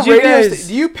 gets So like a did you radio guys-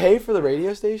 Do you pay for the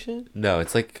radio station? No,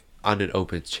 it's like on an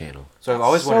open channel. So I've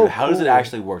always So wondered, how does it cool.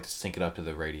 actually work to sync it up to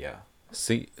the radio?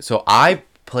 So I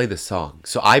play the song.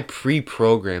 So I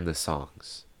pre-program the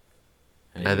songs.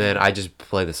 And then I just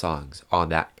play the songs on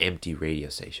that empty radio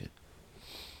station.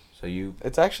 So you.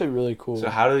 It's actually really cool. So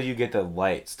how do you get the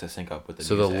lights to sync up with the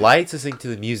So music? the lights to sync to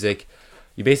the music,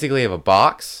 you basically have a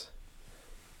box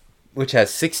which has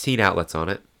 16 outlets on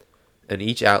it, and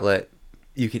each outlet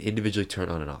you can individually turn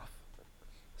on and off.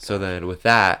 So then with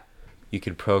that, you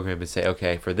can program and say,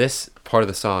 okay, for this part of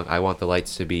the song, I want the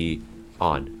lights to be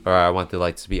on, or I want the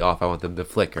lights to be off. I want them to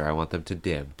flicker. I want them to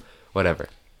dim, whatever.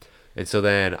 And so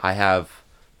then I have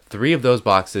 3 of those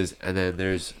boxes, and then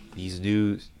there's these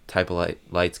new type of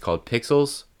lights called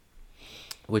pixels,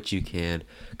 which you can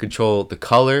control the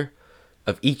color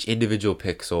of each individual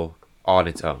pixel on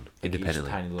its own, independently.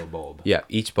 Each tiny little bulb. Yeah,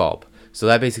 each bulb. So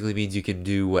that basically means you can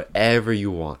do whatever you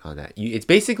want on that. It's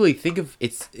basically, think of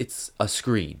it's a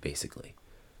screen basically.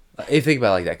 If you think about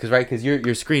it like that, because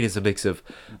your screen is a mix of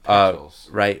Pixels.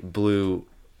 right, blue,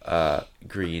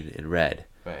 green, and red.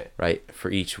 Right. For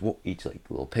each like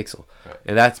little pixel, Right.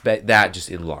 and that just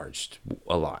enlarged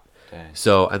a lot. Dang.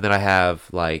 So and then I have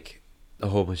like a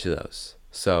whole bunch of those.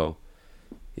 So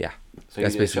yeah, So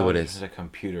that's basically what it is. It's a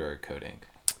computer coding.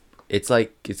 It's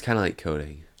kind of like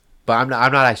coding, but I'm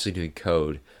not actually doing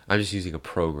code. I'm just using a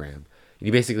program. And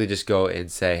you basically just go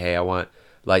and say, hey, I want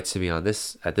lights to be on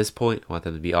this at this point. I want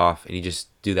them to be off, and you just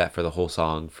do that for the whole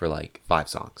song for like 5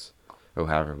 songs, or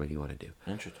however many you want to do.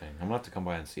 Interesting. I'm gonna have to come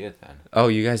by and see it then. Oh,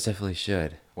 you guys definitely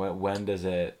should. When does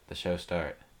the show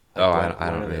start? Oh, Like,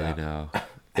 I when don't are they really out? know.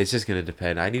 It's just gonna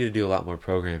depend. I need to do a lot more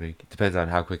programming. It depends on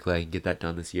how quickly I can get that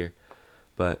done this year.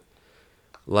 But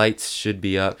lights should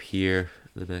be up here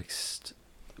the next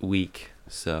week.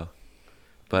 So,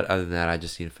 but other than that, I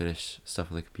just need to finish stuff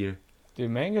on the computer. Dude,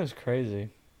 Mango's crazy.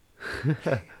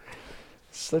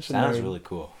 Such a Sounds nerd. really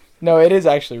cool. No, it is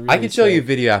actually really I can show you a sick.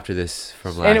 video after this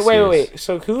from last And wait, year's. wait.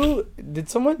 So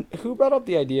who brought up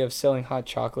the idea of selling hot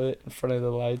chocolate in front of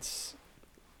the lights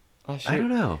last I year?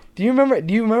 don't know. Do you remember?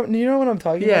 Do you know what I'm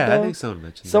talking about? Yeah, I though? think someone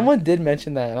mentioned Someone did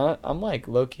mention that, and I'm like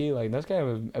low key, like that's kind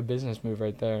of a business move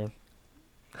right there.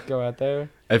 Go out there.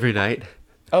 that. Every night.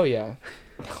 Oh yeah.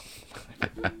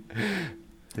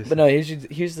 But no,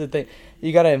 here's the thing.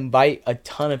 You gotta invite a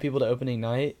ton of people to opening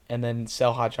night, and then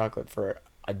sell hot chocolate for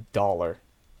 $1,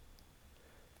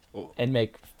 Oh. and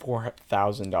make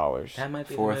 $4,000. That might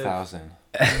be 4,000.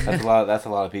 That's a lot. That's a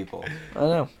lot of people. I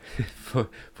don't know.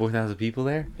 4,000 people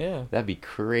there? Yeah. That'd be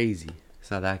crazy.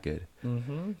 It's not that good.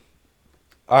 Mhm.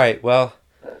 All right, well.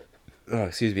 Oh,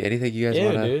 excuse me. Anything you guys Ew,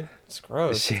 want to dude. It's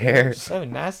gross. share? It's so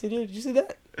nasty, dude. Did you see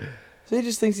that? So he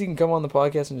just thinks he can come on the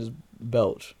podcast and just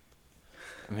belch.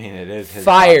 I mean, it is his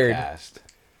Fired. podcast.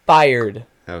 Fired.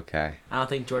 Okay. I don't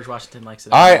think George Washington likes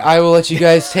it. All right, I will let you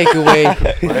guys take away.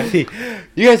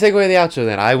 You guys take away the outro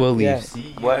then. I will leave. Yeah. See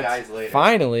you What? guys later.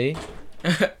 Finally.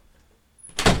 All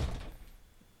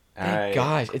Thank right.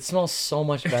 gosh, it smells so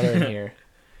much better in here.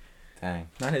 Dang.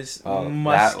 Not his Oh, that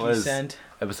musky was- scent.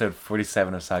 Episode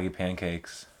 47 of Soggy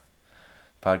Pancakes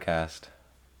podcast.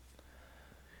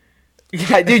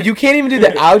 Yeah, dude, you can't even do the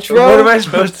outro. What am I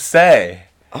supposed to say?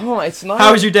 Oh, it's not.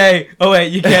 How was your day? Oh wait,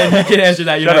 you can't answer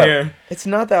that. You're Shut not up. here. It's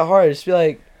not that hard. Just be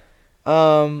like,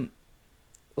 we'll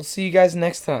see you guys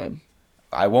next time.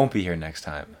 I won't be here next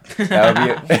time. That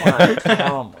would be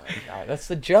Oh my god, that's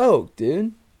the joke,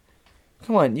 dude.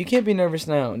 Come on, you can't be nervous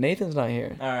now. Nathan's not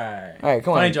here. All right. All right,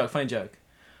 come Funny on. joke. Funny joke.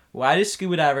 Why do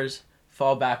scuba divers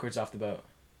fall backwards off the boat?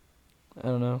 I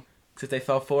don't know. Because if they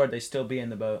fell forward, they'd still be in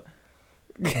the boat.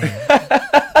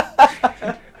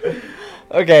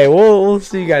 Okay, we'll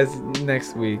see you guys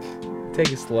next week.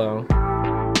 Take it slow.